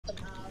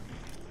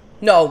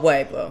No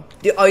way, bro.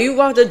 Dude, are you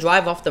about to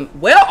drive off the...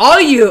 Where are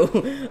you?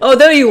 Oh,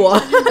 there you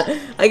are.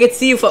 I can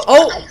see you from...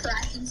 Oh!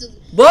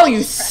 Bro,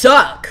 you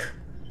suck.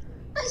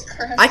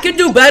 I could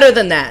do better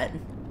than that.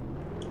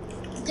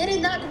 Did it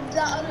not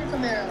the other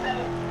Camaro?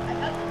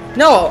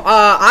 No,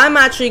 I'm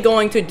actually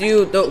going to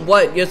do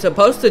what you're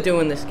supposed to do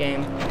in this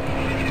game.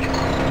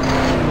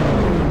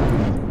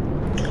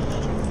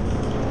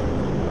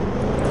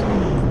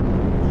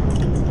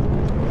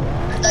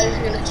 I thought you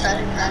were gonna try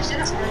to crash it.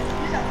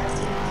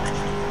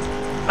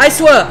 I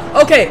swear.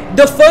 Okay,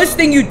 the first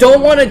thing you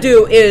don't want to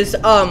do is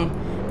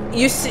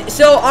you see.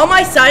 So on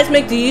my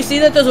Seismic, do you see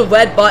that there's a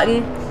red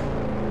button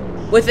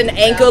with an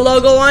anchor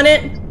logo on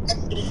it?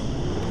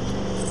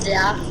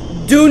 Yeah.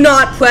 Do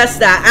not press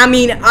that. I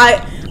mean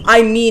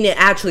it.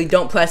 Actually,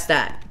 don't press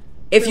that.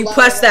 If you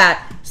press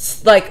that,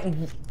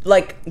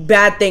 like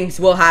bad things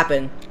will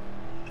happen.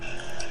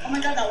 Oh my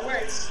god, that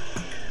works.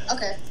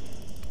 Okay.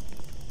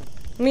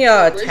 Let me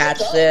attach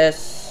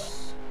this.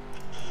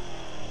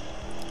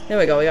 There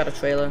we go. We got a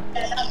trailer.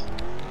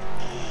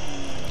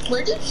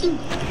 Where did you?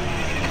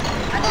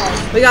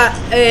 We got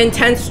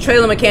intense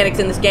trailer mechanics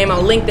in this game.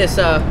 I'll link this.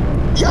 Whoa!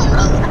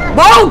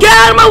 Get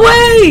out of my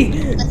way!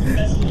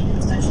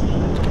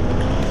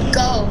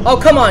 Go. Oh,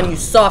 come on, you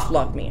soft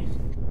lock me.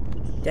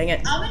 Dang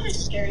it. I'm gonna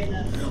scare you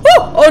though.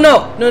 Oh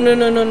no.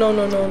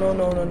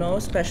 No,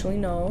 especially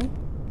no.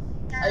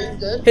 Are you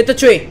good? Hit the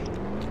tree.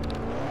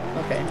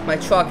 Okay, my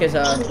truck is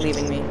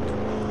leaving me.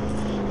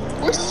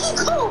 Where did you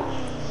go?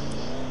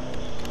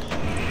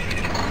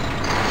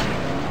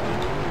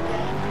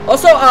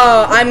 Also,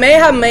 I may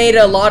have made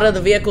a lot of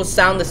the vehicles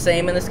sound the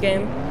same in this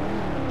game.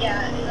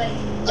 Yeah,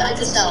 I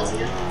can tell.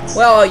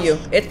 Where are you?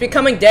 It's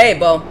becoming day,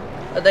 bro.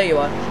 Oh, there you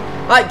are.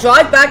 Alright,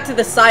 drive back to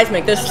the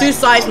Seismic. There's 2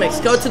 Seismics.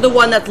 Go to the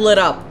one that's lit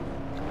up.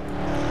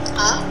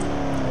 Huh?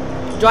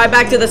 Drive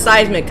back to the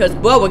Seismic, cause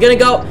bro, we're gonna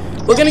drive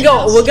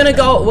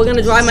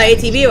my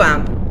ATV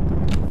around.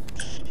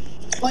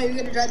 Oh, you're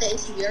gonna drive the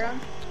ATV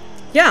around?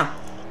 Yeah.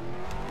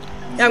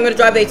 Yeah, I'm gonna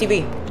drive the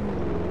ATV.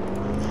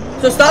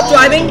 So stop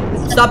driving.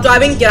 Stop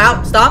driving. Get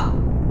out. Stop.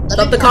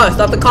 Stop the car.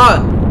 Stop the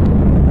car.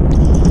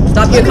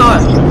 Stop your car.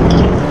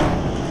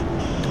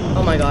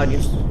 Oh my god, you.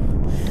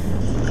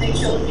 They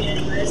showed me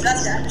anyways.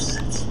 That's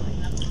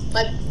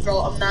my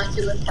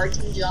immaculate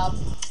parking job.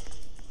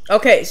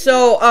 Okay,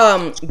 so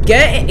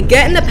get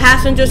in the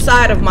passenger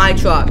side of my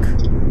truck.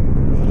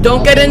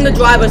 Don't get in the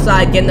driver's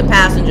side. Get in the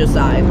passenger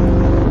side.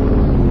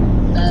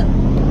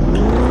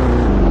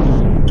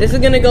 This is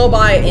gonna go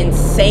by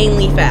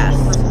insanely fast.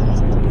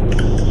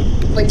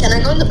 Wait, can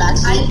I go in the back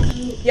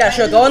seat? Yeah,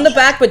 sure. Go in the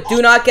back, but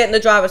do not get in the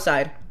driver's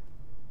side.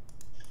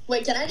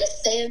 Wait, can I just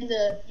stay in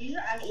the...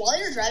 While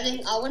you're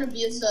driving, I want to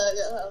be in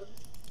the...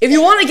 If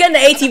you want to get in the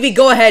ATV,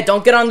 go ahead.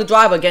 Don't get on the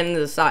driver. Get into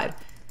the side.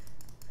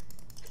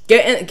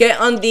 Get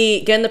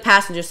in the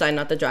passenger side,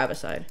 not the driver's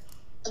side.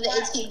 Of the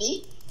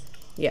ATV?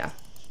 Yeah.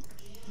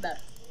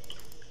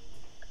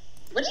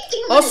 What do you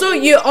think?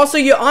 Also,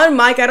 you're on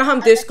mic. I don't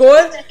have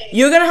Discord.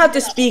 You're gonna have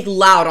to speak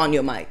loud on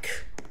your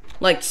mic.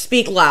 Like,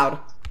 speak loud.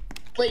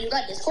 Wait, you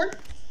got Discord?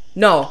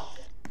 No,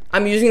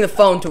 I'm using the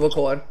phone to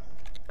record.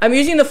 I'm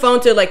using the phone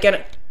to like get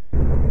it.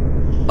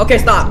 Okay,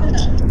 stop.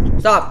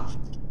 Stop.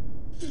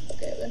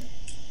 Okay, then.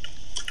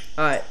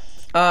 All right.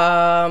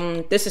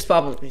 This is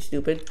probably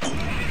stupid.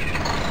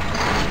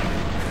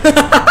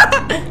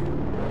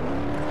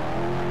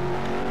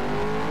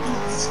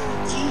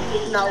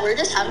 No, we're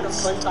just having a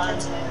fun time.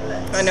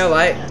 I know,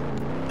 right?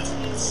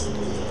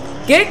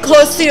 Get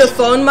close to your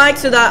phone mic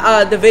so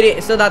that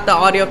the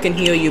audio can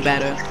hear you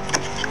better.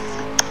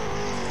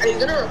 Are you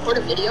gonna record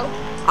a video?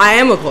 I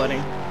am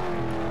recording.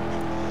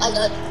 Like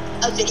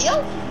a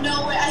video?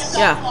 No, wait, I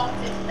saw it.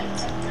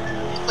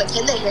 Wait,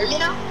 can they hear me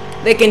now?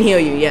 They can hear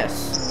you,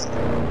 yes.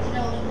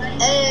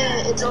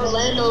 Hey, it's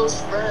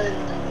Orlando's friend.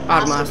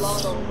 Armas,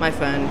 my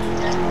friend.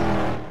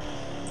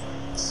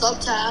 Sub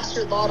to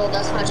Astrid Lotto,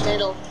 that's my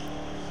channel.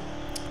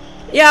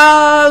 Yeah,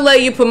 I'll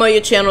let you promote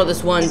your channel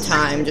this one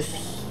time. Just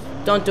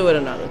don't do it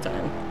another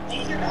time.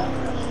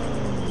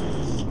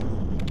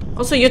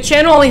 Also, your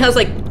channel only has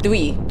like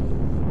 3.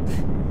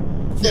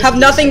 You have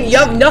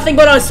nothing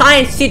but a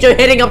science teacher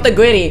hitting up the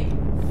gritty.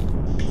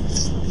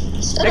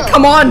 Like,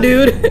 come on,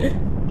 dude.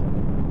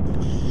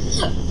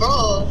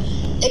 Bro,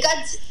 it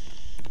got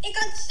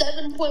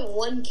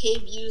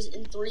 7.1k views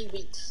in 3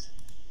 weeks.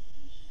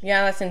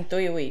 Yeah, that's in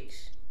 3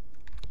 weeks.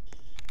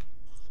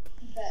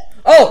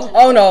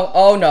 Oh no,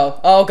 oh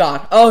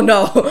god, oh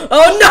no,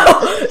 oh no!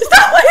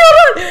 Stop! Wait,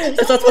 hold on!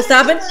 That's not supposed to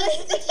happen?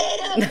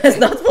 That's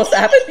not supposed to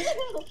happen?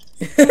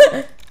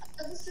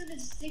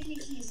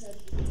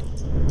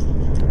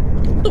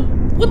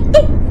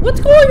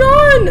 What's going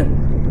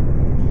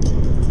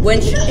on?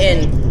 Winch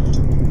in.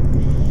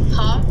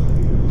 Huh?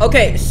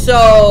 Okay,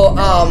 so,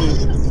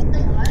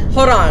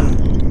 hold on.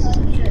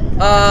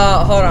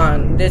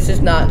 This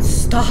is not,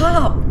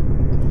 stop!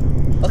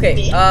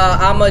 Okay,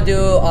 I'm gonna do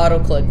auto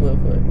click real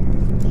quick.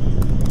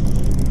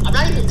 I'm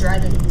not even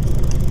driving.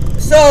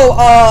 So,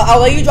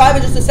 I'll let you drive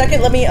in just a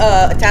second. Let me,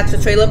 attach the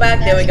trailer back.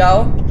 There we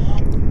go.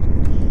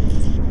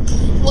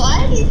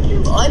 Why do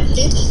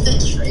Unhitch the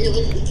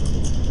trailer.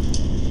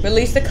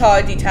 Release the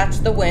car, detach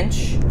the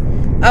winch.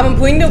 I'm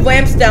putting the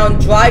ramps down,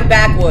 drive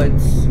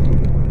backwards.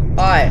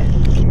 Alright.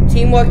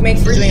 Teamwork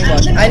makes the dream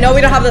work. I know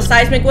we don't have the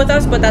seismic with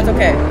us, but that's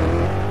okay.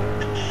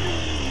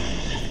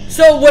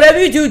 So whatever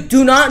you do,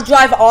 do not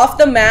drive off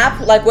the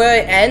map, like where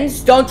it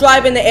ends. Don't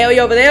drive in the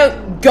area over there.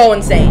 Go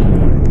insane.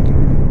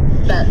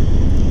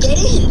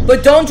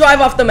 But don't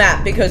drive off the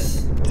map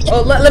because...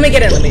 Oh, let me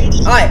get in.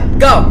 Alright,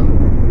 go.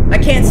 I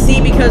can't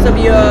see because of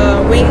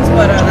your wings,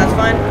 but that's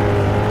fine.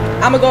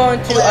 I'm gonna go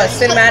into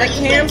cinematic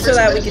cam so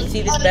that we can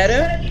see this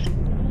better.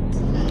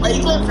 Are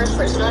you playing first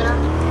person right now?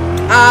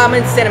 I'm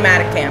in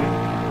cinematic cam.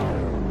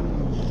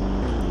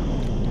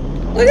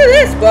 Look at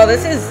this, bro.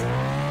 This is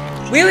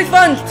really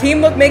fun.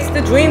 Teamwork makes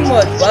the dream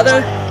work,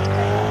 brother.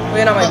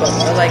 We're not my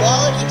brother. Like,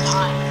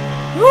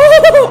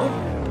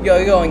 yo,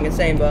 you're going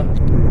insane, bro.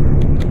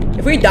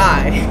 If we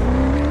die,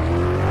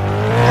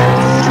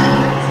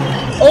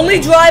 only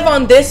drive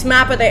on this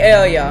map of the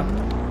area.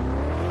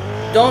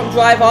 Don't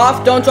drive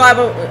off. Don't drive.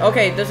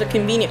 Okay, there's a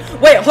convenience.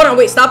 Wait, hold on.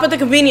 Wait, stop at the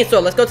convenience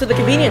store. Let's go to the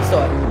convenience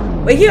store.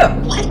 Wait here.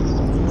 What?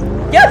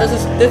 Yeah, there's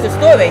a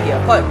store right here.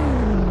 Hold.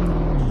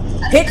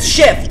 Hit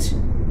shift.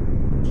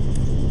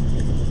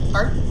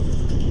 Park?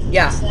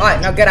 Yeah. All right,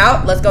 now get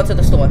out. Let's go to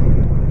the store.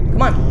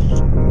 Come on.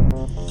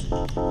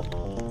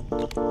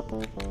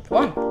 Come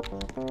on. All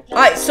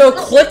right, so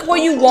click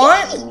what you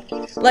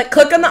want. Like,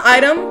 click on the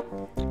item.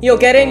 You'll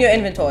get it in your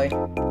inventory.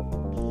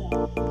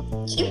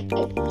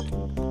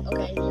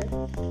 Okay, here.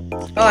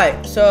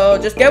 Alright, so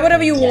just get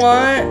whatever you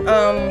want.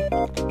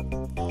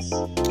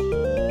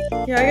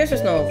 Yeah, I guess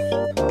there's no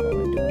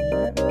problem in doing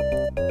that.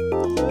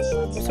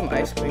 Some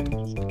ice cream.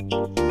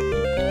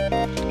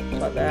 What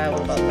about that?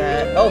 What about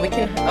that? Oh, we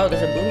can. Oh,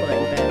 there's a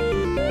boomerang there.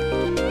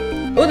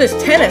 Oh, there's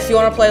tennis. You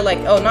want to play like?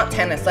 Oh, not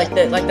tennis. Like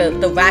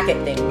the racket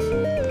things.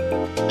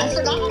 I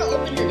forgot how to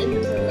open your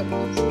inventory.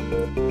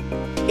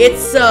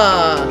 It's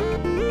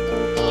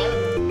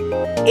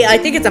I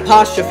think it's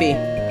apostrophe.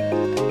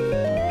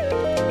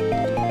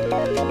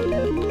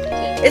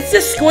 It's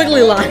this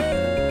squiggly line.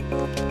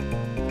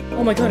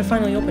 Oh my god, it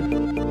finally opened.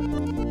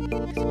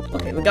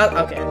 Okay, I got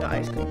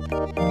ice cream.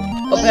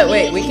 Oh, but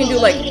wait, we can do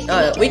like,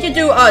 we can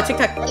do,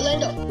 tic-tac.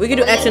 We can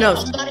do X and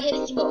O's. I'm about to hit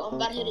an emo.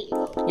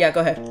 Yeah, go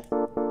ahead.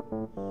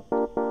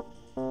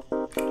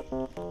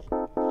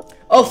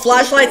 Oh,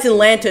 flashlights and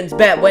lanterns,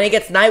 bet. When it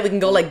gets night, we can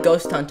go like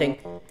ghost hunting.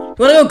 You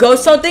wanna go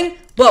ghost hunting?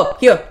 Bo,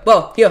 here.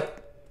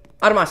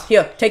 Admas,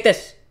 here, take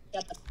this.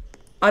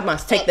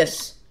 Admas, take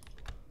this.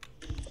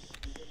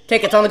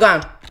 Take it, it's on the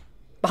ground.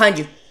 Behind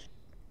you.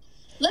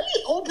 Let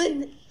me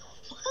open.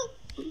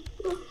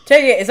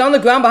 Take it, it's on the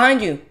ground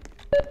behind you.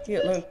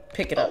 Here, let me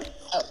pick it up.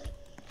 Oh.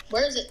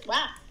 Where is it?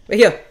 Wow. Right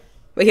here,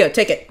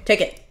 take it.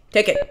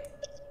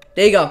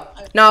 There you go.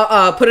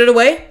 Now, put it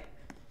away.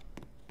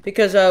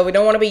 Because, we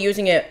don't want to be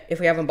using it if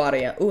we haven't bought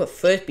it yet. Ooh, a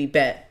frisbee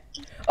bet.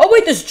 Oh,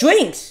 wait, there's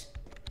drinks.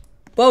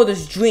 Bro,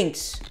 there's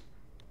drinks.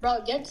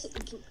 Bro,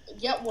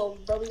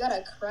 bro, we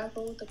gotta crack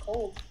on with the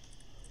cold.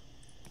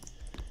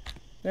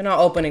 They're not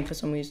opening for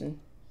some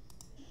reason.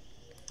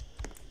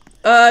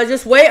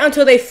 Just wait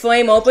until they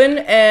flame open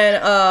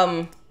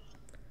and,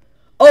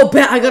 oh,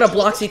 bet I got a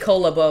Bloxy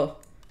Cola, bro.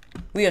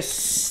 We are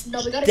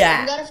No, we gotta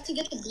get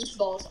the beach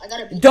balls. I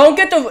got a beach Don't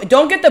get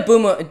the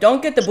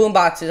boom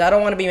boxes. I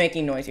don't want to be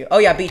making noise here. Oh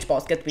yeah, beach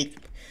balls. Get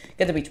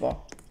the beach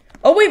ball.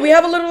 Oh wait, we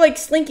have a little like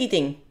slinky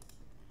thing.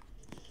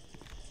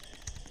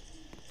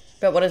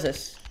 Bet what is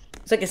this?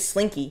 It's like a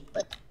slinky.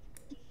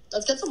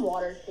 Let's get some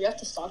water. We have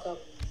to stock up.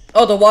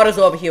 Oh, the water's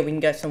over here. We can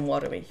get some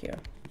water right here.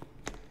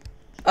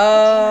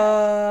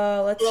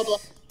 Let's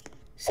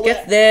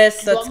get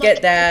this. Let's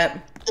get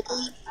that.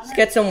 Let's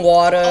get some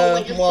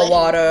water, more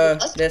water,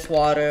 this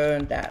water,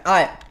 and that.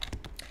 Alright.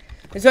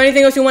 Is there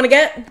anything else you want to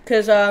get?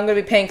 Because I'm going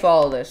to be paying for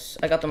all of this.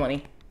 I got the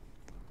money.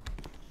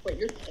 Wait,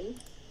 you're paying?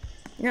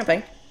 Yeah, I'm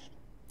paying.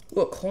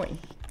 Ooh, a coin.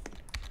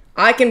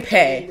 I can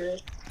pay.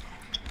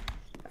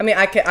 I mean,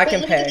 I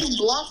can pay.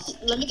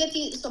 Let me get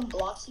some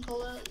Bloxy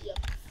Cola. Yeah.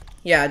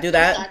 Yeah, do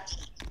that.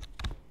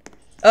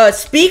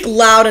 Speak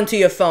loud into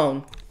your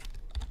phone.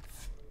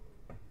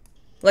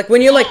 Like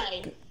when you're like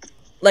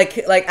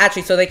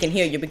actually so they can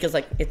hear you because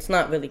like it's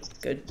not really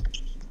good.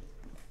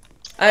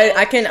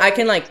 I can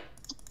like.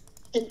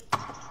 Can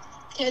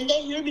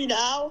they hear me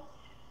now?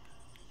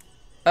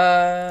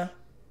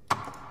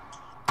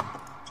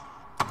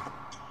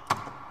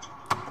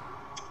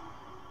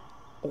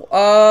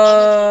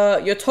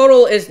 Your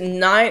total is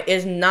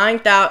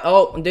 9,000.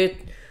 Oh, dude.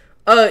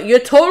 Your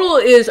total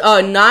is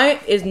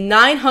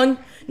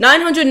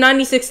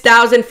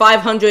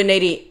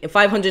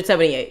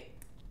 996,578.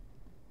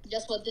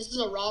 Guess what? This is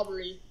a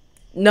robbery.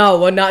 No,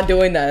 we're not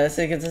doing that. This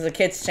is a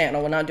kids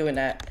channel. We're not doing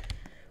that.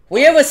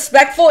 We are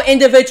respectful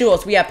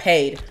individuals. We are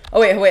paid. Oh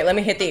wait. Let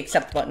me hit the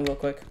accept button real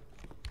quick.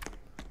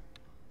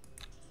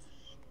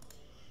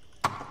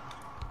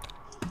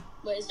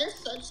 Wait, is there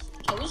some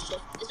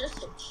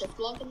shift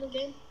lock in the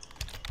game?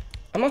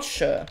 I'm not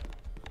sure.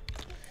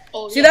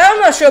 Oh, see, that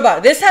I'm not sure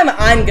about. This time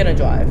I'm gonna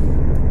drive.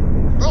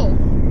 Bro,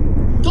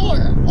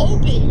 door.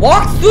 open.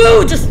 Walk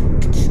through. Just.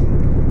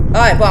 All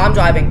right, well, I'm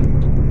driving.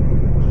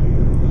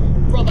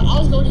 Bro, but I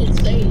was going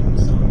insane.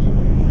 So.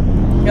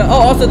 Yeah.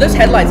 Oh, also, there's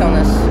headlights on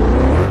this.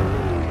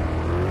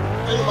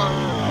 Come on.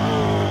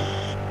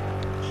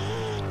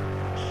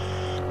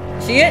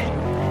 See it?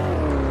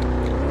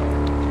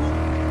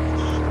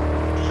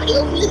 How do you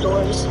open the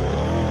doors?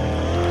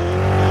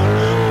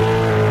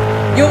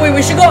 Yo, wait,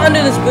 we should go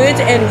under this bridge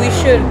and we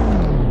should...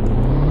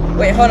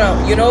 Wait, hold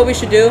on. You know what we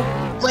should do?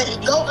 Wait,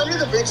 go under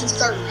the bridge and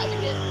start riding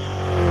it.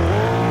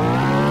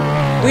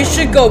 We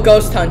should go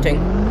ghost hunting.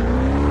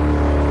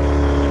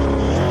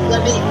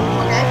 Let me,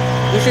 okay?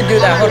 We should do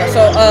that. Hold on.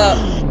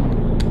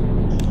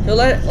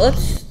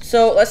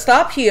 So, let's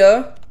stop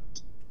here.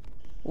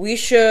 We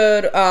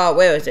should,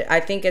 where is it? I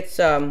think it's,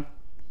 This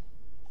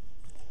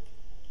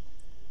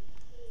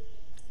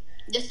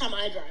time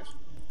I drive.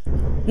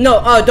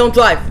 No, don't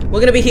drive. We're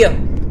gonna be here.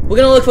 We're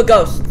gonna look for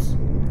ghosts.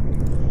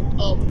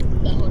 Oh, do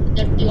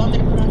you want me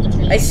to put on the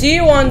trailer? I see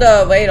you on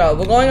the radar.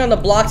 We're going on the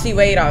Bloxy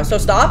radar. So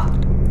stop.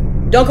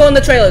 Don't go in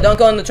the trailer. Don't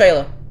go in the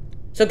trailer.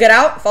 So get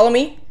out. Follow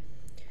me.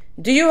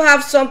 Do you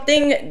have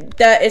something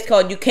that is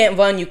called you can't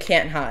run, you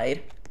can't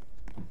hide?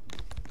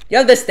 You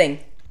have this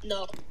thing.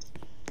 No.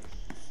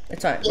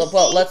 It's fine.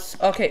 Well, let's...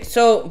 Okay,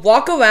 so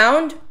walk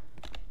around.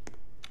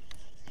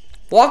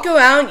 Walk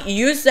around.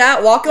 Use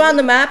that. Walk around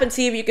the map and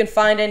see if you can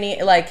find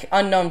any, like,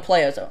 unknown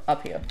players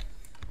up here.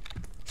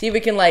 See if we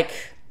can, like,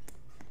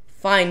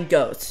 find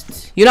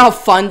ghosts. You know how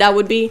fun that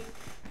would be?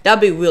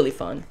 That'd be really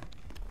fun.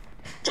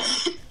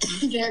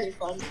 Very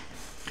fun.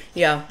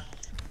 Yeah.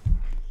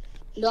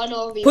 No,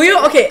 no. Put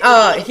your... Okay,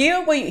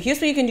 here's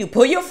what you can do.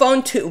 Put your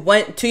phone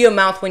to your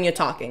mouth when you're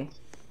talking.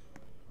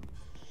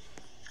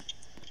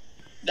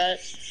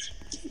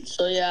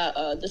 So yeah,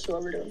 this is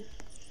what we're doing.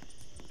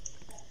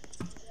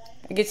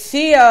 I can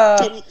see,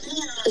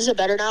 Is it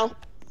better now?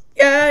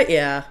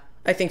 Yeah,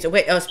 I think so.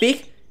 Wait,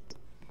 speak?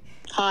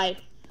 Hi.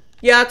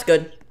 Yeah, that's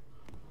good.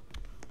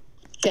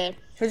 Okay.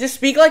 So just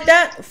speak like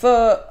that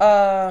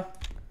for,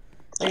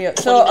 video.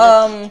 So,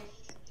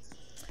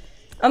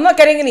 I'm not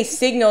getting any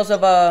signals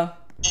of,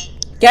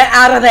 get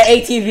out of the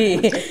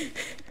ATV.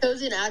 It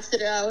was an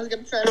accident. I was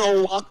gonna try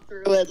to walk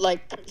through it,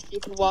 like, you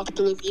can walk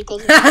through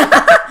vehicles.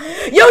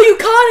 Yo, you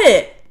caught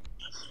it!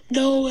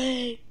 No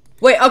way.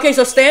 Wait, okay,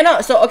 so stand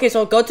up. So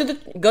go to the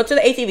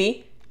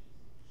ATV.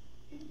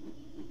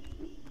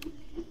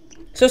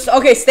 So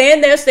okay,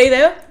 stand there, stay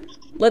there.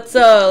 Let's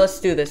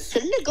do this.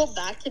 Shouldn't it go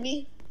back to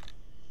me?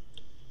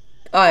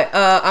 Alright,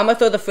 I'm gonna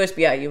throw the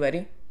frisbee at you.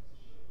 Ready?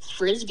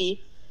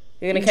 Frisbee.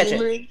 You're gonna catch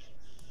it.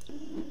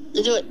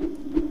 Let's do it.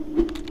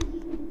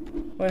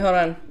 Wait, hold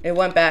on. It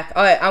went back.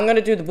 Alright, I'm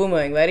gonna do the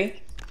boomerang.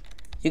 Ready?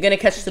 You're gonna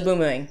catch the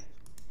boomerang.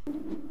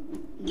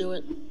 Do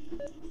it.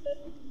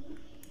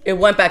 It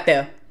went back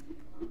there.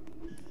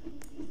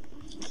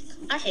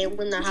 I hate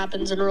when that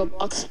happens in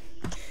Roblox.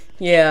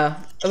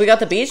 Yeah. We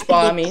got the beach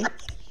ball, I mean.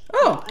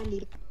 Oh. I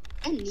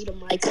need a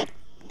mic. You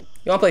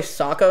wanna play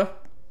soccer?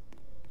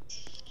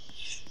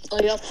 Oh,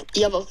 you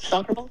have a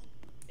soccer ball?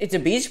 It's a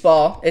beach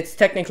ball. It's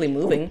technically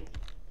moving.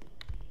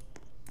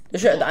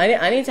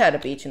 I need to add a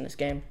beach in this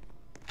game.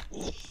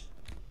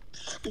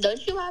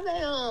 Don't you have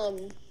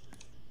a,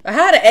 I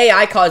had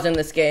AI cars in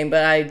this game,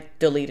 but I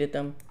deleted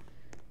them.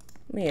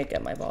 Let me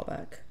get my ball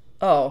back.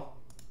 Oh.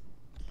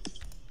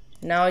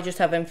 Now I just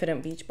have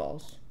infinite beach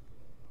balls.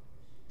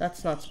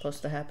 That's not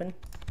supposed to happen.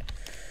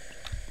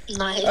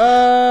 Nice.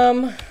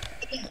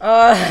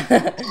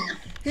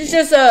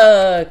 Just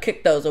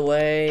kick those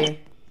away.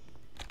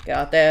 Get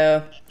out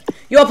there.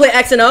 You wanna play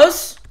X and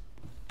O's?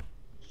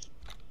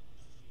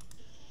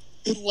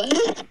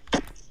 What?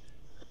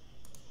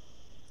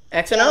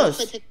 X and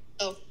O's.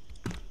 Oh.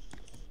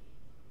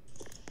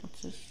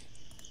 What's this?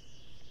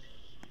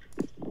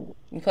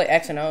 You play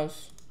X and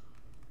O's.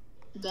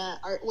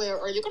 Wait,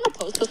 are you gonna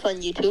post this on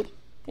YouTube?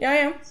 Yeah, I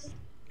am.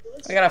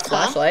 I got a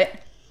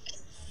flashlight.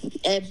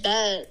 I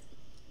bet.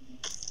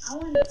 I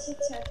want to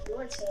tic-tac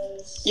your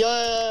toes. Yo,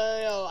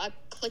 I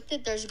clicked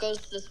it, goes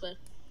this way.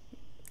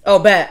 Oh,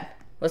 bet.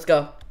 Let's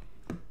go.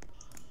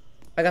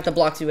 I got the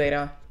Bloxy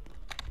radar.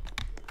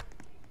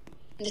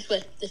 This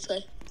way.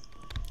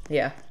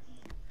 Yeah.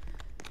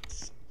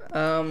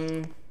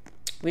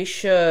 We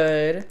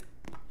should...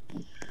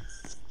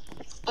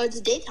 Oh, it's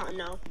daytime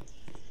now.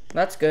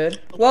 That's good.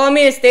 Well, I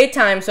mean, it's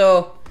daytime,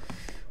 so...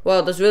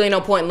 Well, there's really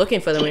no point in looking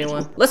for them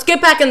anymore. Let's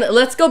get back in the...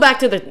 Let's go back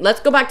to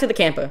the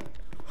camper.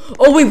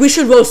 Oh, wait, we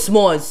should roast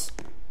s'mores.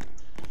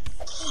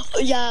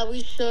 Yeah,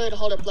 we should.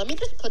 Hold up. Let me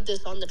just put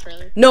this on the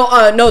trailer.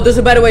 No, there's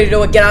a better way to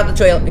do it. Get out the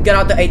trailer. Get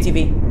out the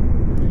ATV.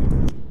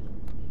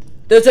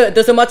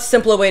 There's a much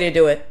simpler way to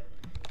do it.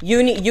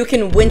 You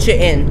can winch it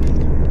in.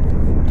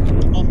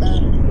 Oh,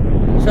 bad.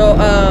 So,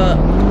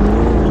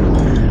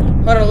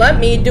 hold on, let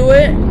me do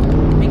it.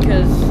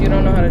 Because you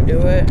don't know how to do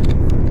it.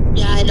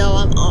 Yeah, I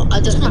know.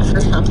 This is my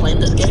first time playing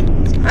this game.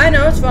 I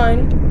know, it's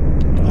fine.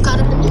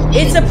 Kind of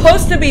It's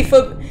supposed to be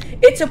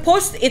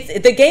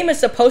the game is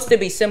supposed to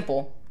be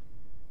simple.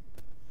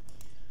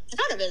 It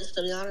kind of is,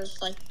 to be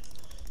honest. Like,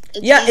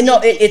 Yeah, no,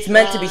 it's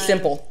meant to be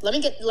simple. Let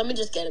me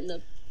just get in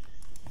the.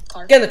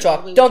 car. Get in the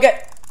truck. Don't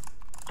get.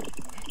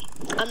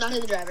 I'm not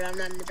in the driver. I'm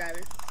not in the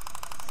driver.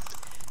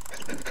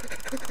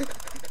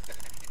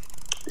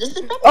 This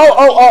is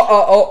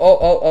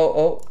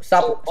Oh.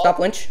 Stop,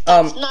 Lynch.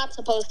 That's not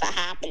supposed to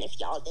happen if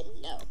y'all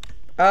didn't know.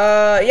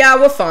 Yeah,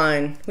 we're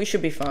fine. We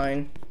should be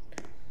fine.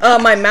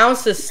 My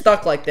mouse is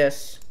stuck like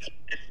this.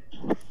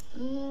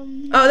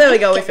 Oh, there we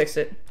go. We fixed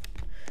it.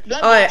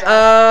 Alright,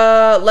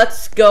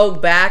 let's go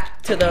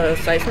back to the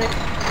Seismic.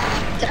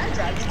 Can I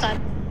drive this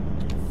time?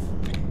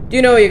 Do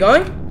you know where you're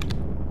going?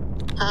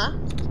 Huh?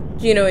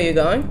 Do you know where you're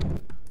going?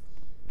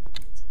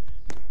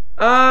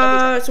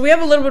 So we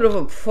have a little bit of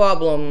a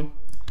problem.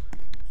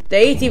 The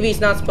ATV is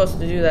not supposed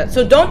to do that.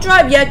 So don't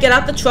drive yet. Get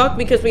out the truck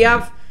because we're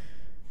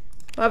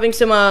having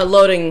some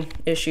loading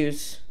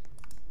issues.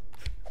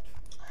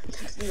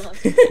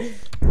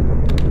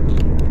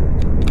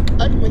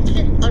 Unwinch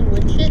it.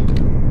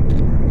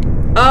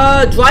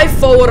 Drive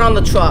forward on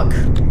the truck.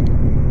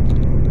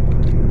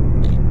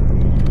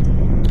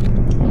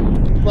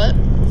 What?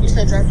 You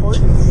said drive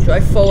forward?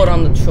 Drive forward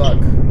on the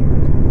truck.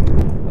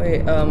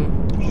 Wait,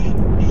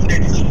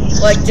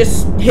 like,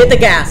 just hit the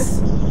gas.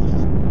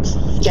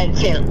 Yeah, you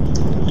can't.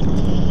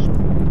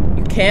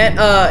 You can't?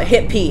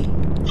 Hit P.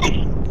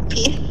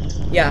 P?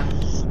 Yeah.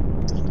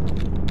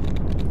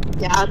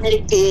 Yeah, I'm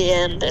hitting P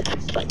and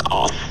it's, like,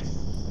 off.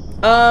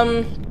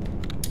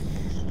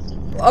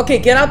 Okay,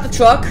 get out the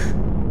truck.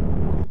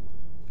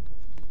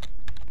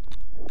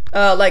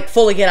 Like,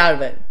 fully get out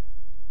of it.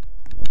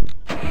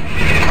 I think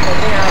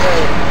I have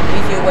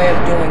an easier way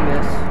of doing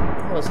this.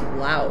 That was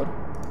loud.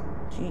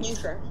 Jeez. You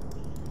sure?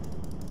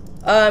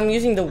 I'm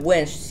using the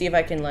winch to see if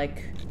I can,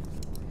 like...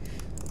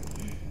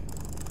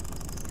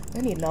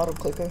 I need an auto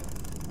clicker.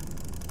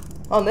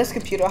 On this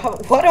computer,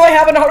 why do I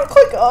have an auto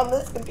clicker on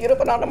this computer,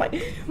 but not on my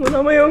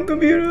own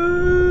computer?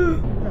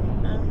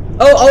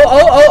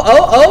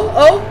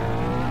 Oh!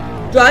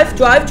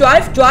 Drive. I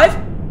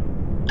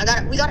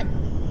got it. We got it.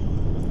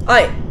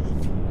 Alright.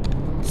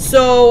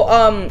 So,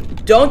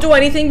 don't do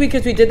anything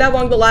because we did that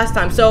wrong the last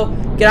time. So,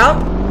 get out.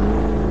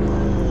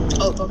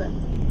 Oh, okay.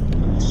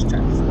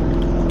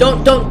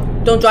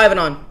 Don't drive it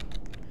on.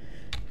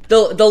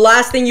 The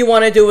last thing you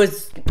want to do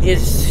is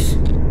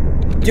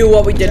do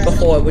what we did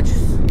before, which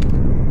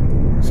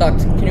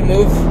sucked. Can you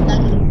move?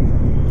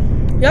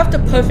 You have to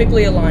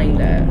perfectly align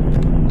that.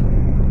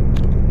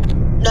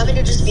 Not me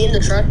to just be in the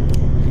truck?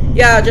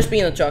 Yeah, just be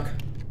in the truck.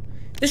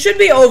 This should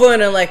be over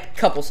in like a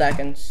couple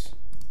seconds.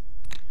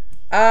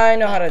 I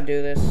know how to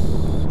do this.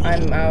 I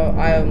am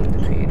the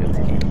creator of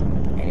the game.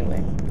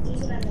 Anyway.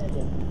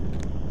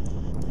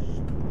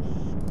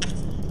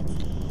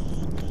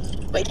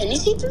 Wait, can you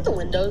see through the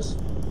windows?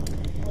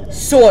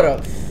 Sort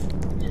of.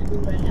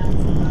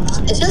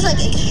 It says like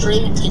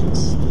extreme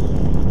tints.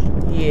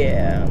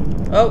 Yeah.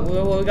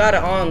 Oh, we got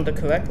it on the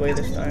correct way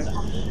this time.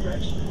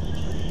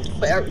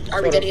 Wait,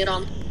 are we getting it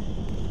on?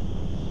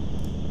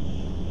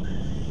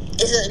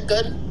 Is it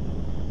good?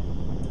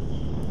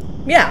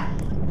 Yeah.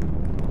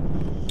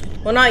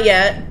 Well, not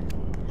yet.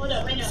 Hold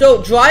on, wait, no.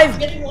 So drive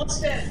Getting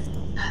lost there.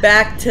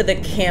 back to the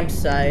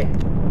campsite.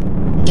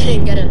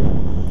 Get in.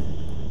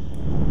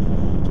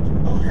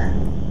 Okay.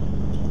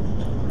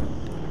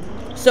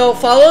 So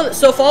follow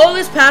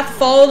this path.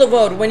 Follow the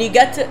road. When you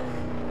get to,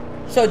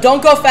 so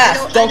don't go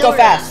fast. Don't go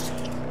fast.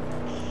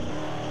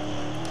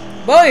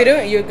 Well,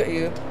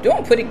 you're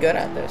doing pretty good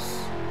at this.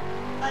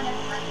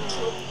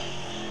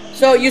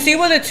 So you see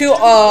where the two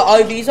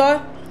RVs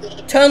are?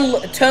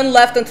 Turn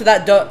left into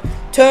that dirt.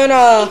 Turn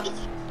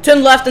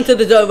left into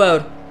the dirt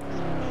road.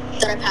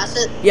 Did I pass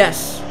it?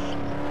 Yes.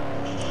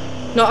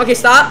 No. Okay.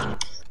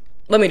 Stop.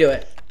 Let me do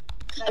it.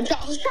 I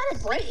was trying to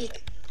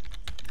brake.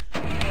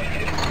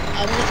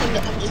 I'm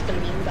just gonna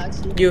be in the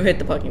backseat. You hit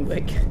the parking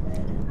brake.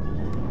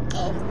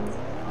 Oh.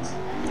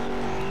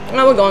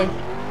 Now we're going.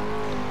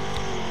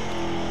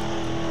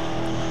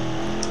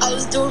 I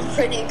was doing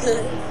pretty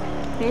good.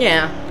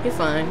 Yeah, you're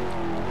fine.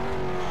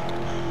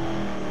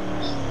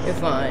 You're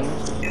fine.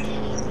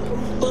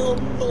 Boom.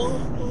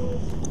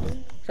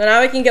 So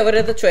now we can get rid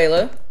of the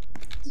trailer.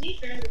 To be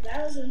fair,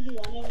 that was when he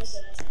wanted us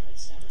to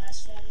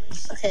last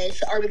families. Okay,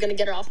 so are we gonna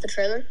get it off the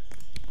trailer?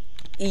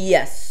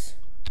 Yes.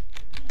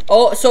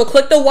 Oh, so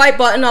click the white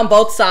button on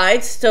both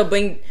sides to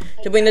bring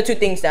the two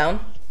things down.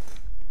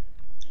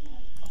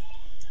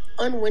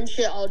 Unwinch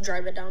it, I'll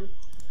drive it down.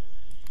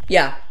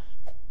 Yeah.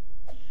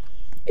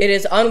 It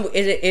is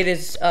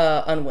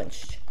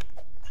unwinched.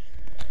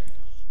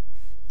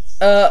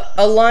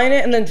 Align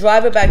it and then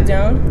drive it back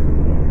down.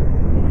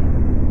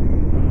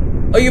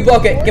 Oh, you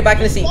broke it. Get back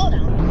in the seat.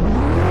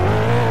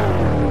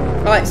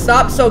 Alright,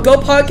 stop. So go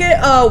park it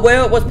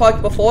where it was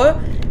parked before.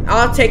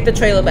 I'll take the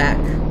trailer back.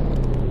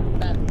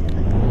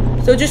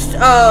 So just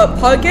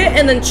park it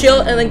and then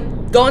chill and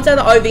then go inside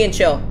the RV and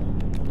chill.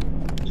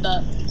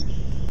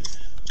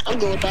 I'm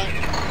good with that.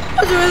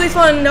 That was really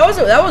fun.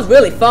 That was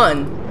really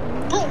fun.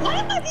 Bro, why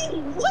am I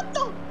being what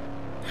the?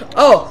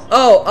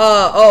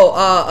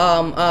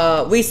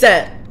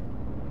 Reset.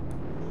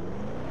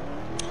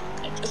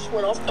 I just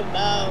went off the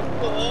map.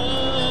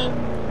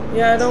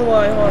 Yeah, don't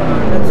worry. Hold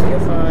on. You're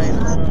fine.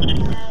 Hold on.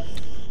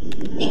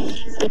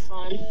 It's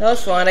fine. That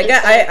was fun.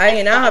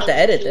 I now have to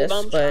edit this,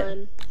 but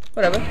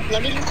whatever.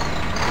 Let me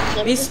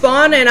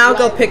Respawn and I'll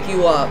go pick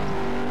you up.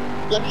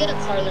 Let me get a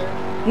car there.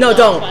 No,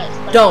 don't.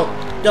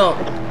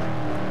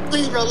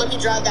 Please, bro, let me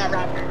drive that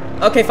Raptor.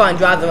 Okay, fine.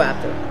 Drive the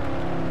Raptor.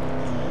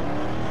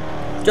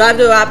 Drive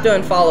the Raptor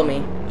and follow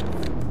me.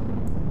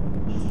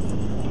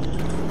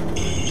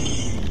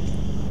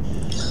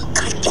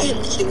 God damn,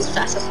 this thing is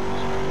fast as...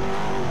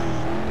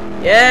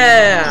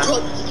 Yeah.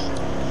 Bro,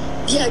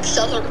 the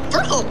accelerator,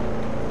 bro.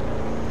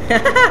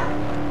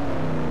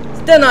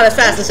 Still not as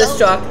fast as this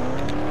truck.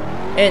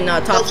 And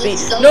top speed.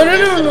 No.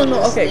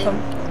 Okay, come.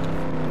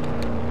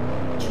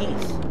 Jeez.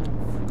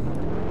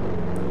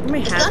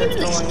 It's not even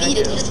the speed,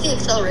 it's just the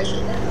acceleration.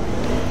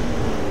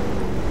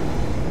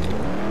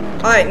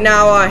 Alright,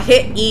 now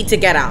hit E to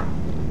get out.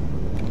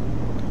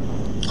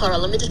 Hold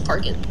on, let me just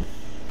park it.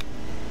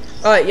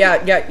 Alright, yeah.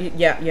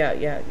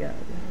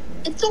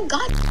 It's so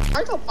goddamn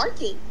hard to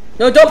park it.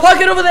 No, don't park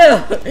it over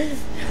there!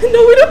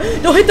 No, we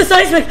don't! Don't hit the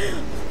seismic!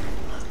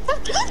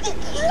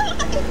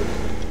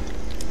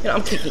 You know,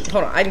 I'm kicking.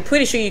 Hold on, I'm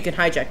pretty sure you can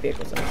hijack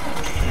vehicles.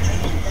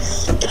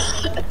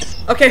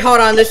 Okay, hold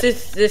on.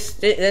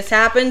 This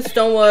happens.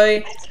 Don't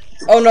worry.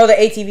 Oh no, the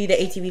ATV.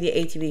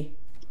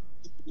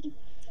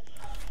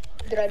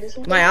 Did I do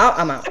something? Am I out?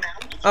 I'm out.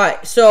 All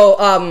right. So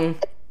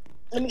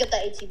let me get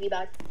that ATV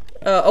back.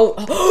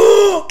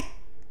 Oh.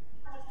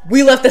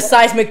 We left the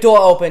seismic door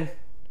open.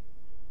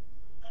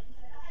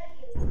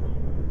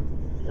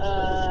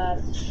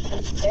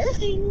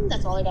 Embarrassing.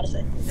 That's all I gotta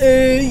say.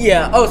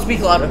 Yeah. Oh,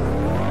 speak louder.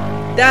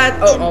 That.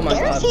 Oh my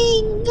god.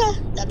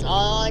 That's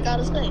all I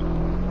gotta say.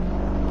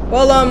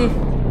 Well,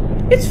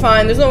 it's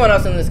fine. There's no one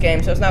else in this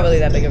game, so it's not really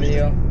that big of a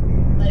deal.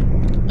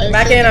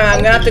 Back in.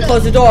 I'm gonna have to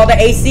close the door. All the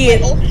AC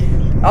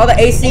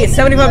is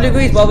 75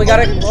 degrees. Well, we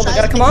gotta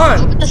come on.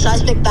 Open the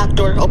seismic back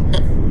door. Open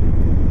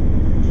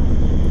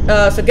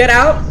it. So get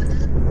out.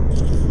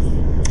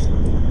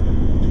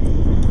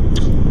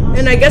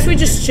 And I guess we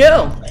just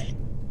chill.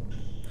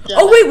 Yeah.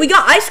 Oh wait, we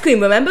got ice cream.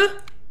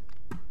 Remember?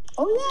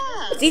 Oh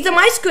yeah. Let's eat some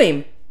ice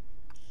cream.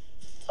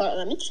 Alright,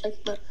 let me check.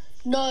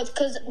 No, it's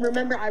because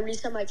remember I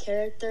reset my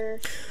character.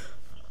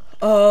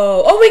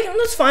 Oh wait,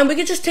 that's fine. We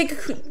can just take a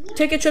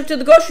trip to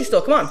the grocery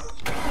store. Come on.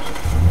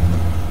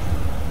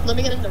 Let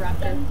me get in the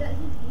Raptor.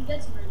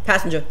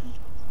 Passenger.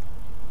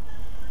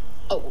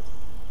 Oh,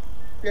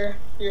 your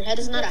head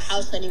is not a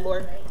house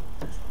anymore.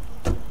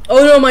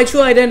 Oh no, my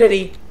true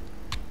identity.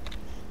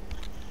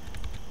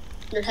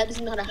 Your head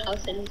is not a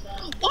house anymore.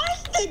 Why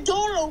is the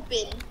door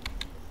open?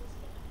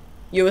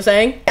 You were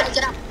saying?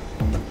 Get out.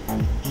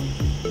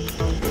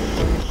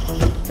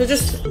 So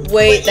just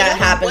wait, that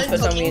happens for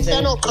some reason.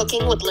 Channel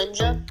cooking with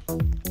Linja.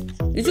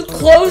 Did you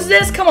close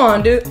this? Come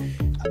on, dude.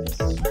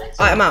 Alright,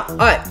 I'm out.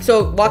 Alright,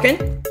 so walk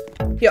in.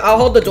 Here, I'll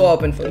hold the door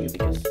open for you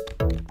because.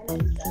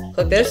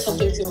 Click this.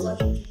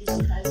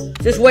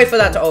 Just wait for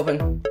that to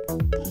open.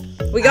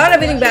 We got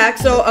everything back,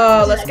 so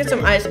let's get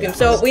some ice cream.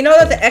 So we know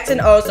that the X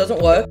and O's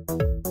doesn't work.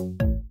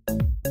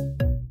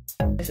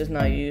 This is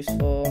not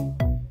useful.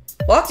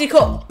 Bloxy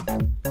Cola.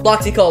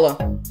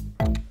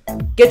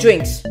 Get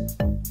drinks.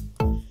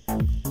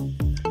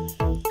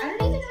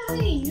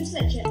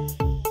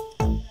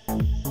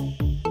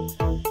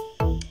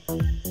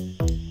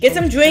 Get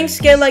some drinks,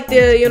 get like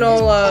the,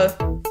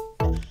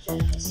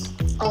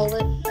 All of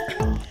it.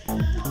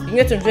 You can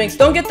get some drinks.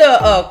 Don't get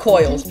the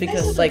coils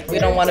because like we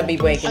don't want to be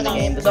breaking the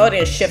game. There's already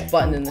a shift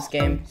button in this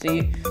game.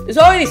 So there's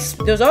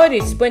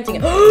already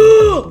sprinting.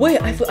 Wait,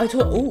 I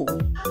told. Ooh,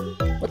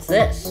 what's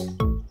this?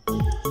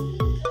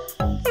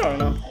 I don't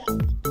know.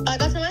 I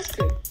got some ice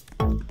cream.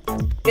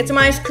 Get some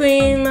ice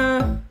cream.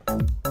 All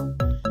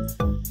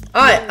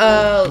right.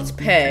 Let's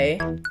pay.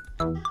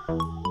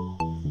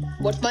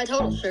 What's my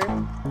total, sir?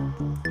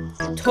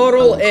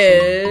 Total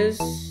is.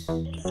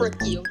 Frick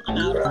you! I'm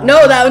out.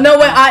 No,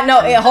 wait.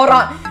 Hold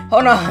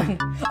on.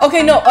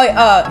 Okay, no.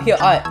 Here.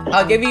 Alright.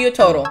 I'll give you your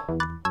total.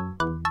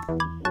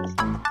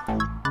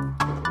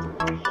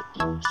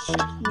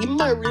 Give me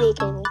my real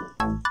total.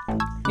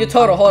 Your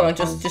total. Hold on.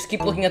 Just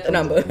keep looking at the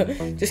number.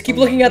 Just keep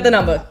looking at the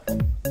number.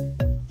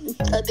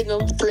 I think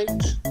I'm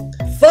fricked.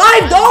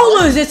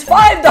 $5. It's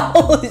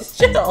 $5.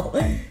 Chill.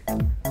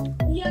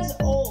 Yes,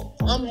 old.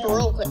 I'm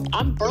broke.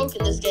 I'm broke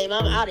in this game.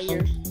 I'm out of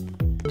here.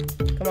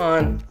 Come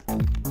on.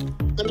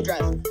 Let me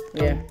drive.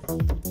 Yeah.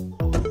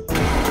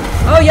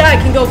 Oh yeah, I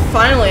can go.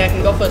 Finally, I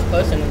can go first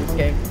person in this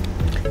game.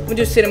 I'm gonna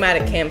do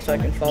cinematic cam so I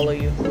can follow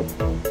you.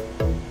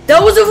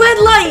 That was a red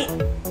light.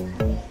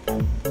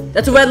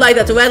 That's a red light.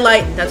 That's a red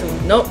light.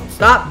 Nope.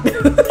 Stop.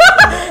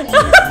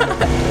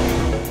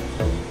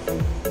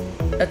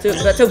 That's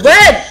a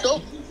red.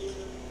 So,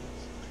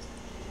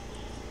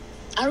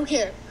 I don't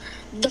care.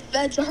 The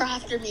feds are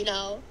after me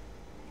now.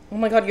 Oh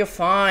my god, you're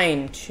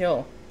fine.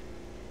 Chill.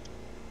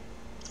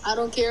 I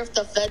don't care if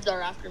the feds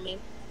are after me.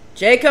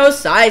 Jayco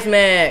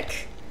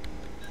Seismic.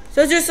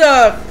 So just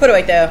put it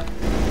right there.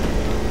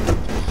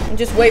 And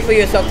just wait for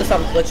yourself to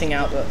stop glitching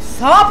out.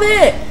 Stop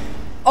it!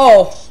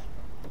 Oh.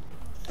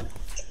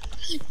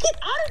 Get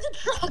out of the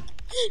truck!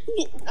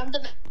 I'm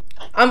done.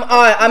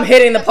 I'm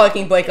hitting the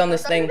parking brake on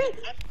this thing.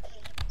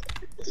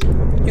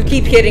 You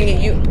keep hitting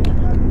it.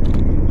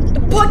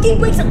 The parking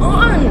brake's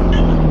on.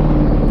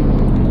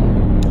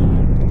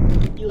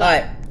 All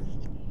right.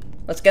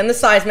 Let's get in the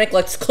seismic.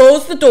 Let's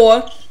close the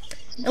door,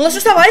 and let's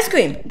just have ice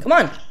cream. Come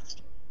on.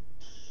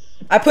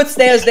 I put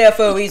stairs there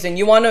for a reason.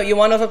 You wanna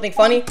know something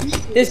funny?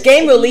 This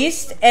game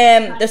released,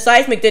 and the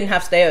seismic didn't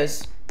have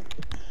stairs.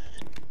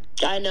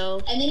 I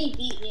know. And then he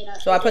beat me.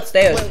 So I put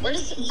stairs. Wait,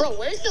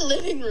 where's the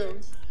living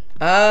room?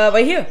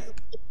 Right here.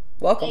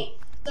 Welcome.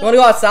 You wanna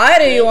go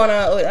outside, or you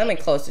wanna? Oh, let me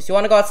close this. You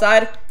wanna go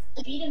outside?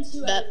 I beat him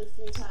 2 out of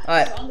 3 times. All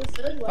right. So on the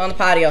third one, On the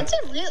patio. It's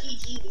a real,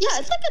 yeah,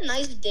 it's like a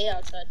nice day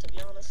outside, to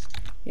be honest.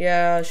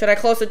 Yeah. Should I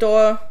close the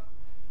door?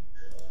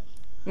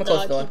 I'm gonna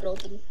close the door. Keep it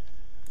open.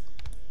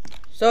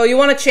 So you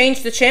wanna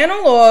change the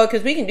channel, or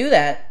cause we can do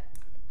that?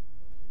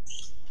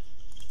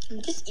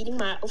 I'm just eating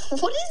my.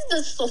 What is the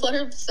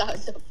slurp sound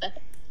effect?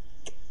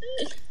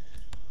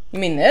 You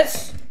mean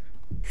this?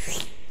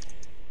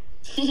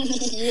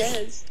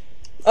 Yes.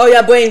 Oh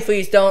yeah, brain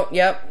freeze. Don't.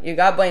 Yep. You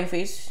got brain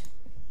freeze.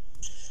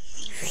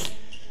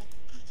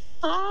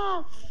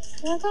 I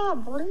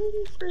got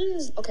brain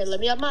freeze. Okay, let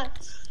me have my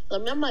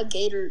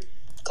Gator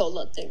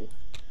Cola thing.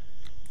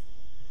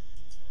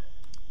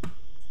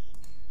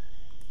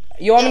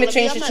 You want me to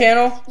change the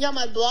channel? Yeah,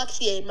 my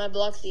Bloxiade.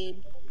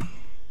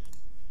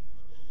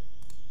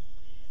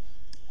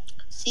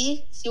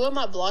 See what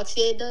my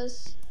Bloxiade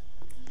does?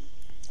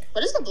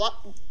 What is the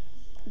block?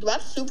 Do I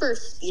have super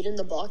speed in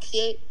the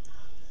Bloxiade?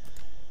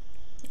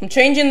 I'm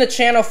changing the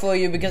channel for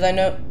you because I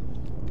know.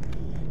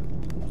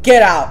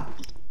 Get out.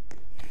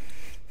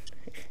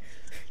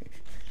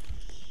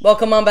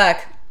 Welcome on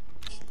back.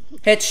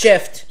 Hit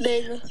shift.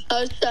 I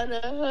was trying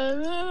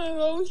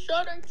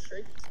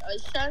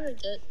to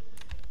get.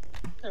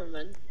 Never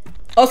mind.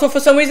 Also, for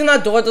some reason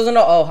that door doesn't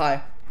know. Oh,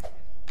 hi.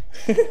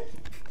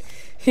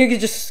 You could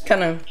just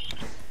kind of.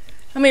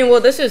 I mean,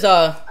 well, this is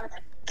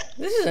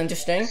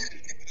interesting.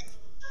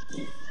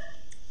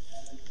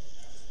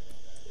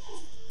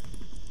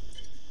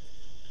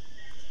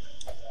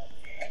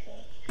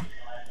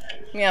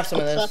 Let me have some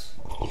of this.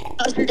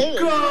 How's your day?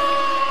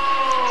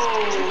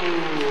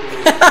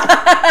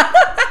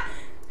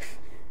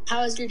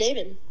 How has your day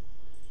been?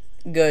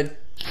 Good.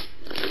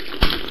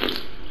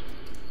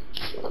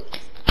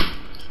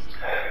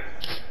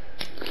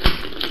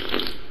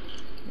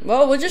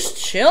 Well, we're just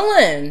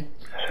chilling.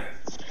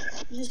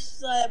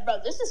 Just bro,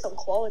 this is some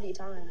quality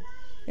time.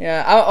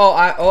 Yeah.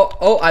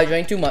 I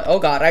drank too much. Oh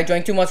God, I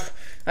drank too much.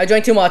 Oh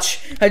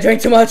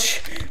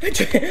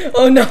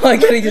no, I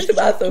gotta use the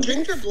bathroom.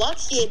 Drink your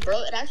Bloxiade,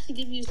 bro. It actually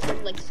gives you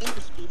some like super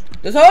speed.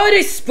 There's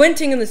already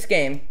sprinting in this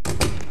game.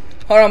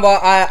 Hold on, bro.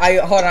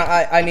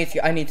 I need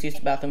to use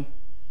the bathroom.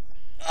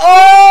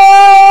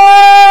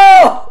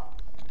 Oh!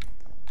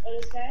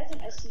 this guy has an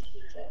SCP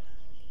chip.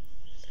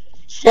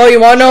 Bro, you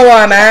wanna know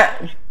where I'm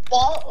at?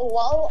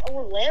 While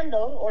Orlando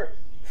or.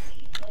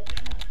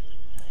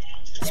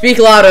 Speak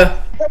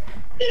louder.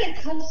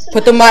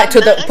 Put the mic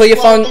to the. Put your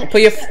phone.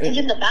 Put your.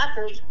 In the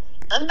bathroom.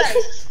 I'm about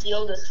to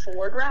steal this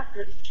Ford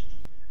Raptor.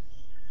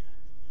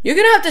 You're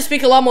gonna have to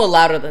speak a lot more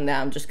louder than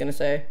that. I'm just gonna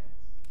say.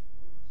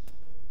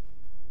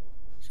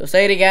 So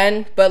say it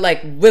again, but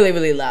like really,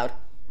 really loud.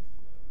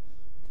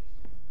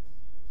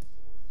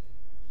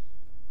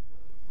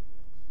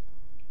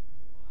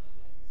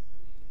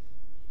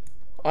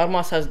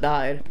 Armas has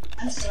died.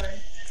 I'm sorry.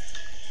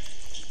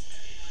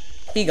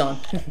 He gone.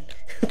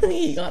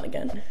 He gone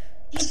again.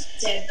 He's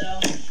dead though.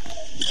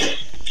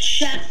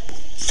 Chat,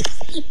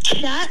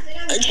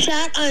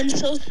 I'm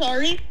so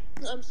sorry.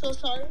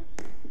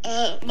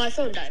 My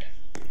phone died.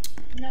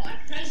 No, I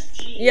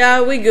pressed G.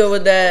 Yeah, we good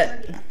with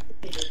that.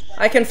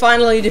 I can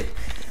finally do.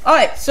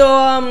 Alright,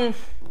 so,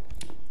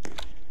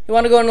 you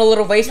want to go in a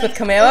little race with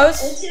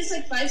Camaros? It takes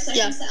like 5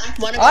 seconds to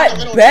activate.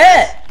 Alright,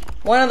 bet!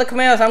 One of the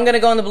Camaros, I'm gonna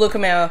go in the blue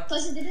Camaro.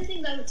 Plus, I didn't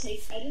think that would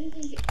take. I didn't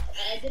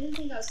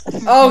think I was.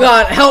 Oh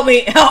God, help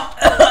me! Help!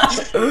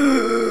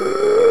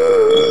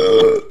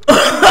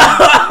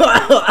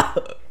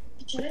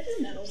 Should I do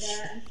metal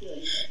that? I'm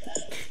feeling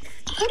that.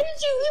 How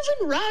did you even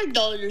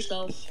ragdoll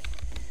yourself?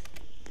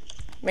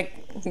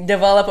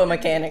 Develop a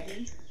mechanic.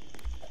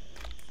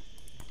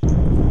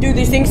 Dude,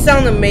 these things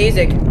sound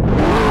amazing.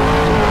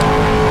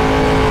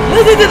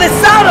 Listen to the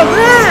sound of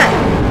that!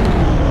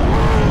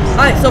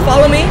 Alright, so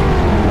follow me.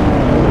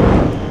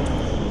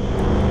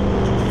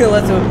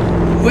 Let's do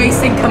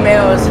racing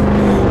Camaros.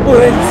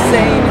 We're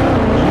insane.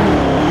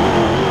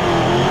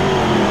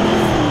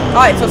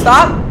 Alright, so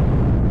stop.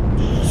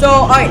 So,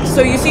 alright,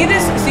 so you see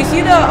this? So you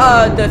see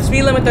the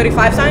speed limit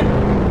 35 sign?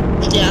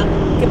 Yeah.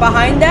 Okay,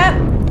 behind that,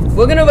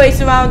 we're gonna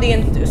race around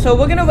the. So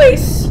we're gonna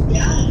race.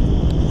 Yeah.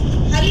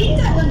 How do you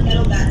do that one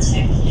metal bat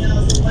tech? You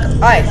know,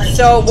 Alright,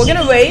 so we're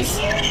gonna race.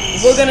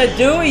 We're gonna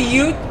do a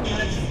U.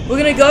 We're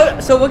gonna go.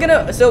 So what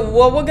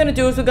we're gonna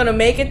do is we're gonna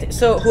make it.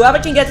 So whoever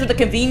can get to the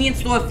convenience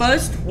store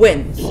first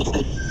wins.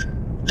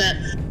 Bet.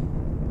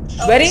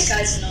 Oh, Ready? This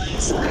guy's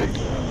annoying.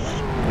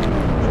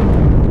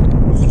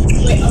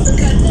 Wait, uppercut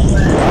then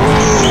what?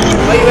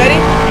 Are you ready?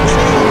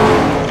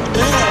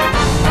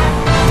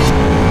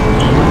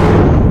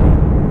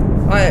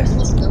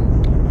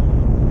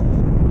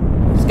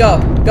 Go.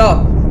 Go.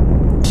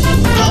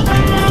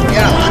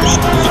 Yeah.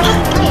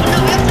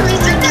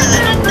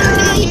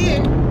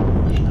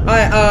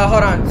 Alright,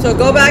 hold on. So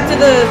go back to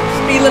the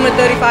speed limit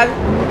 35.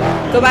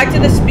 Go back to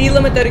the speed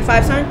limit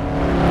 35 sign.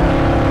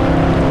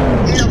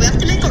 No, we have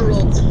to make a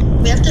roll.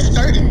 We have to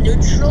start in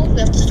neutral.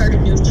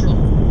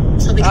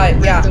 So we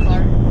can yeah. the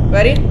car.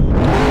 Ready?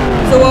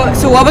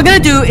 So what we're gonna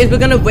do is we're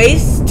gonna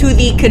race to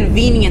the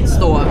convenience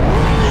store.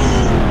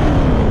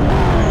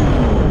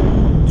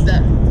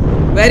 Bet.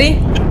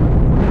 Ready?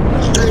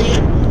 3,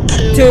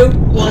 2,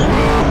 1.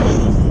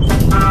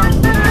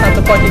 Stop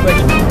the parking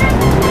brake.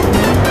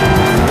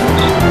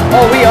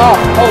 Oh, we are.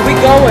 Oh, we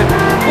going.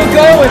 We're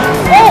going.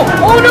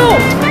 Oh no!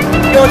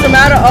 Yo, what's the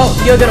matter? Oh,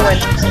 you're gonna win.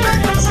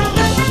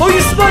 Oh,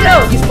 you spun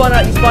out. You spun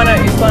out.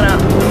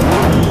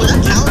 Was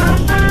that count?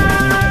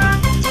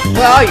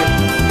 Where are you?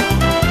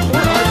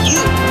 Where are you?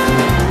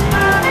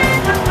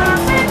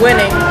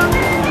 Winning.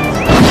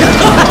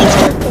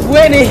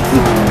 Winning.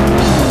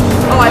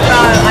 Oh,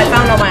 I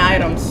found all my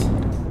items.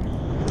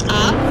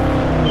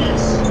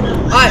 Yes.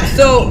 Alright,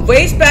 so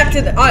race back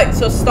to the. Alright,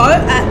 so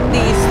start at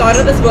the start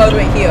of this road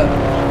right here.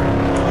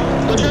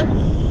 Which one?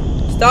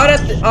 Start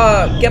at the,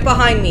 get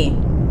behind me.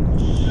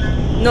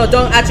 No,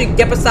 don't actually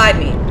get beside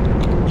me.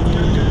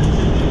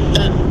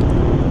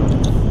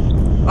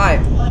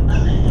 Alright.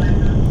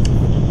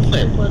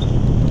 Wait, what?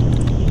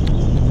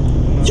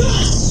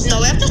 Yes! No,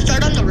 we have to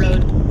start on the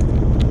road.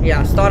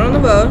 Yeah, start on the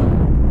road.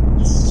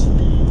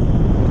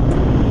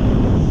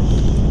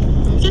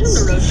 I'm getting on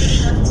the road.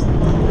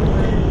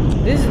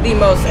 This is the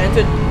most Wait,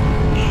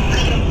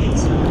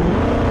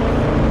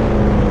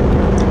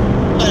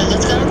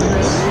 let's go on the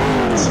road.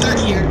 Start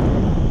here.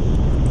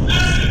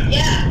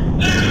 Yeah.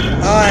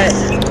 Alright.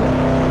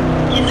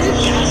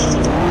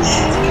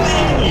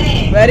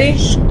 Ready?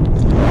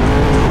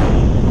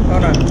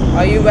 Hold on.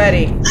 Are you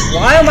ready?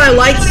 Why are my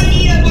lights? I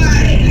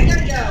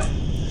gotta go.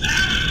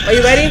 Are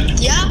you ready?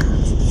 Yeah.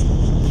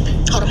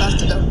 Hold on, I have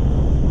to go.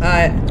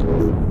 Alright.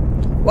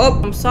 Well,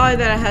 I'm sorry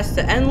that it has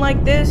to end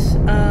like this.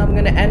 I'm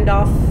gonna end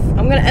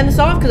this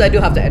off because I do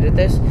have to edit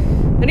this.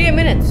 38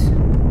 minutes.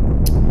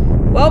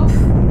 Well,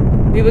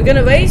 we were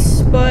gonna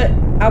race, but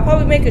I'll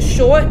probably make it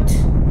short.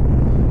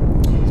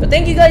 So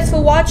thank you guys for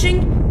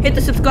watching. Hit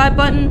the subscribe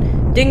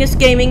button. Dingus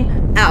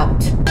Gaming out.